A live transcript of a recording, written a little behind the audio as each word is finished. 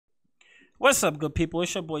What's up, good people?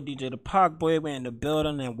 It's your boy DJTheParkBoy. We're in the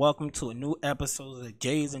building, and welcome to a new episode of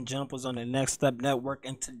Jays and Jumpers on the Next Up Network.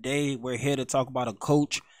 And today we're here to talk about a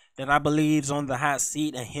coach that I believe is on the hot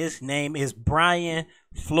seat, and his name is Brian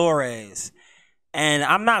Flores. And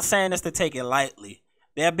I'm not saying this to take it lightly.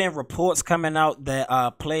 There have been reports coming out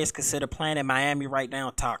that players consider playing in Miami right now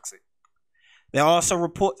toxic. There are also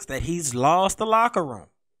reports that he's lost the locker room.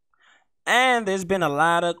 And there's been a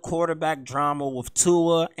lot of quarterback drama with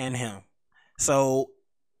Tua and him. So,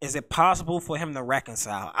 is it possible for him to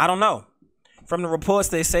reconcile? I don't know. From the reports,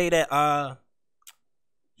 they say that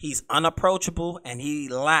he's unapproachable and he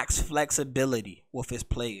lacks flexibility with his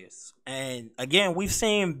players. And again, we've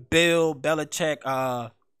seen Bill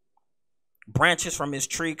Belichick branches from his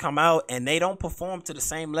tree come out, and they don't perform to the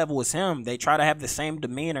same level as him. They try to have the same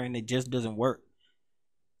demeanor, and it just doesn't work.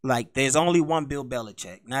 Like, there's only one Bill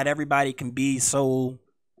Belichick. Not everybody can be so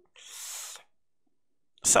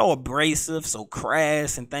abrasive, so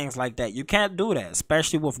crass, and things like that. You can't do that,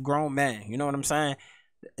 especially with grown men. You know what I'm saying?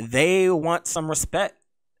 They want some respect.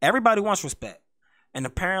 Everybody wants respect. And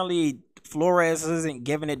apparently, Flores isn't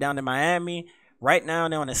giving it down to Miami. Right now,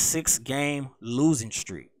 they're on a 6-game losing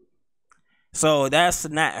streak. So that's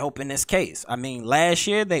not helping this case. I mean, last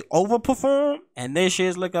year they overperformed, and this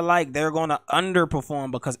year's looking like they're going to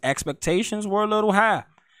underperform because expectations were a little high.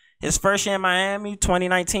 His first year in Miami,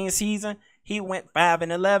 2019 season, he went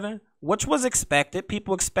 5-11, which was expected.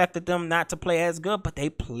 People expected them not to play as good, but they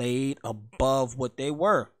played above what they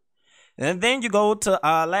were. And then you go to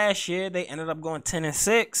last year, they ended up going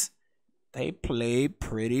 10-6. They played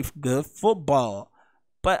pretty good football.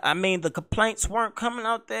 But, I mean, the complaints weren't coming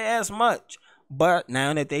out there as much. But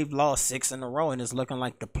now that they've lost 6 in a row and it's looking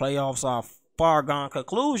like the playoffs are far gone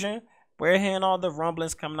conclusion, we're hearing all the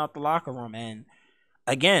rumblings coming out the locker room. And,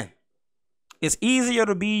 again, it's easier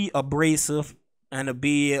to be abrasive and to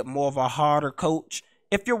be more of a harder coach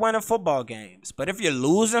if you're winning football games. But if you're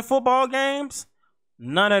losing football games,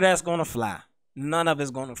 none of that's going to fly. None of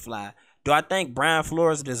it's going to fly. Do I think Brian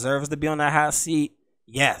Flores deserves to be on that hot seat?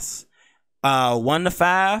 Yes. 1 to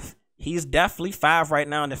 5, he's definitely 5 right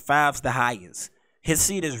now, and the 5's the highest. His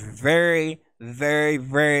seat is very, very,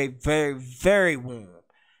 very, very, very warm.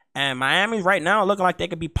 And Miami right now looking like they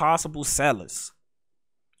could be possible sellers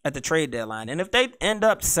at the trade deadline. And if they end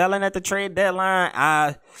up selling at the trade deadline,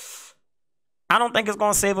 I don't think it's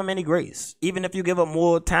going to save them any grace. Even if you give them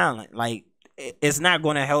more talent, like, it's not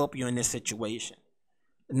going to help you in this situation.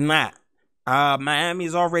 Not.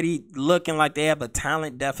 Miami's already looking like they have a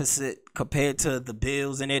talent deficit compared to the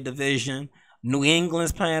Bills in their division. New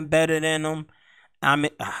England's playing better than them. I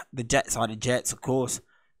mean, the Jets are the Jets, of course.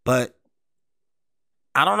 But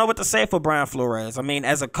I don't know what to say for Brian Flores. I mean,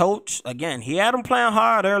 as a coach, again, he had him playing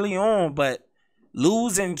hard early on, but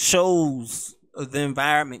losing shows the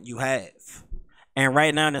environment you have. And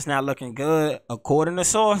right now, it's not looking good. According to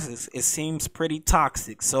sources, it seems pretty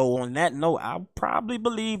toxic. So on that note, I probably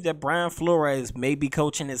believe that Brian Flores may be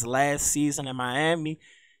coaching his last season in Miami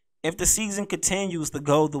if the season continues to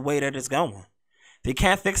go the way that it's going. If he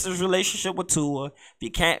can't fix his relationship with Tua, if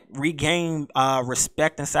he can't regain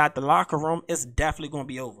respect inside the locker room, it's definitely going to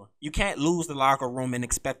be over. You can't lose the locker room and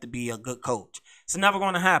expect to be a good coach. It's never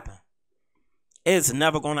going to happen. It's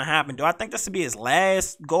never going to happen. Do I think this will be his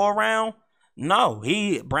last go-around? No,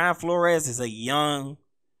 Brian Flores is a young,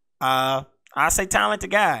 I say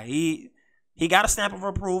talented guy. He got a stamp of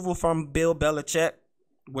approval from Bill Belichick,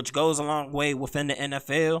 which goes a long way within the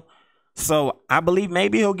NFL. So I believe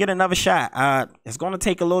maybe he'll get another shot. It's going to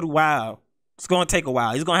take a little while. It's going to take a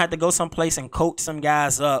while. He's going to have to go someplace and coach some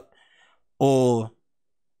guys up. Or,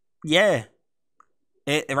 yeah.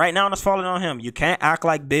 Right now, it's falling on him. You can't act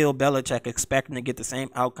like Bill Belichick expecting to get the same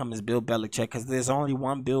outcome as Bill Belichick because there's only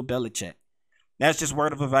one Bill Belichick. That's just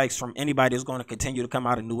word of advice from anybody who's going to continue to come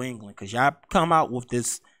out of New England, because y'all come out with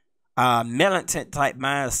this militant type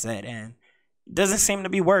mindset, and it doesn't seem to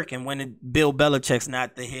be working when Bill Belichick's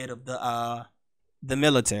not the head of the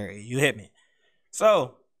military. You hit me.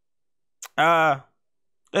 So,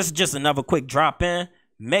 this is just another quick drop in.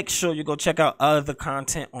 Make sure you go check out other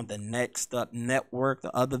content on the Next Up Network,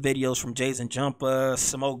 the other videos from Jays and Jumper,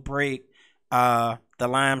 Smoke Break, The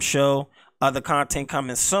Lime Show, other content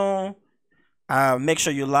coming soon. Make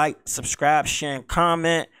sure you like, subscribe, share, and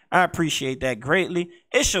comment. I appreciate that greatly.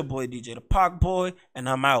 It's your boy, DJTheParkBoy, and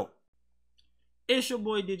I'm out. It's your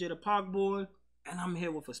boy, DJTheParkBoy, and I'm here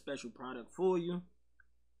with a special product for you.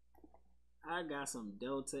 I got some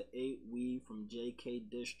Delta 8 weed from JK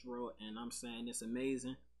Distro, and I'm saying it's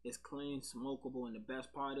amazing. It's clean, smokable, and the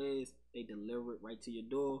best part is they deliver it right to your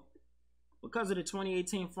door. Because of the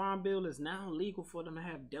 2018 Farm Bill, it's now legal for them to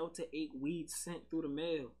have Delta 8 weed sent through the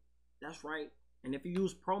mail. That's right. And if you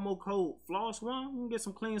use promo code FLOSS1, you can get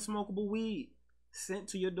some clean smokable weed sent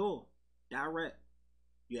to your door direct.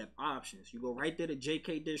 You have options. You go right there to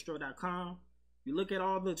jkdistro.com. You look at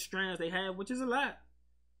all the strands they have, which is a lot.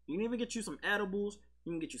 You can even get you some edibles.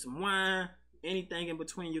 You can get you some wine, anything in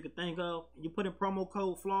between you can think of. You put in promo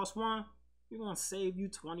code FLOSS1, you're going to save you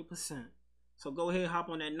 20%. So go ahead, hop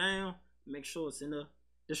on that now. Make sure it's in the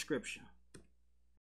description.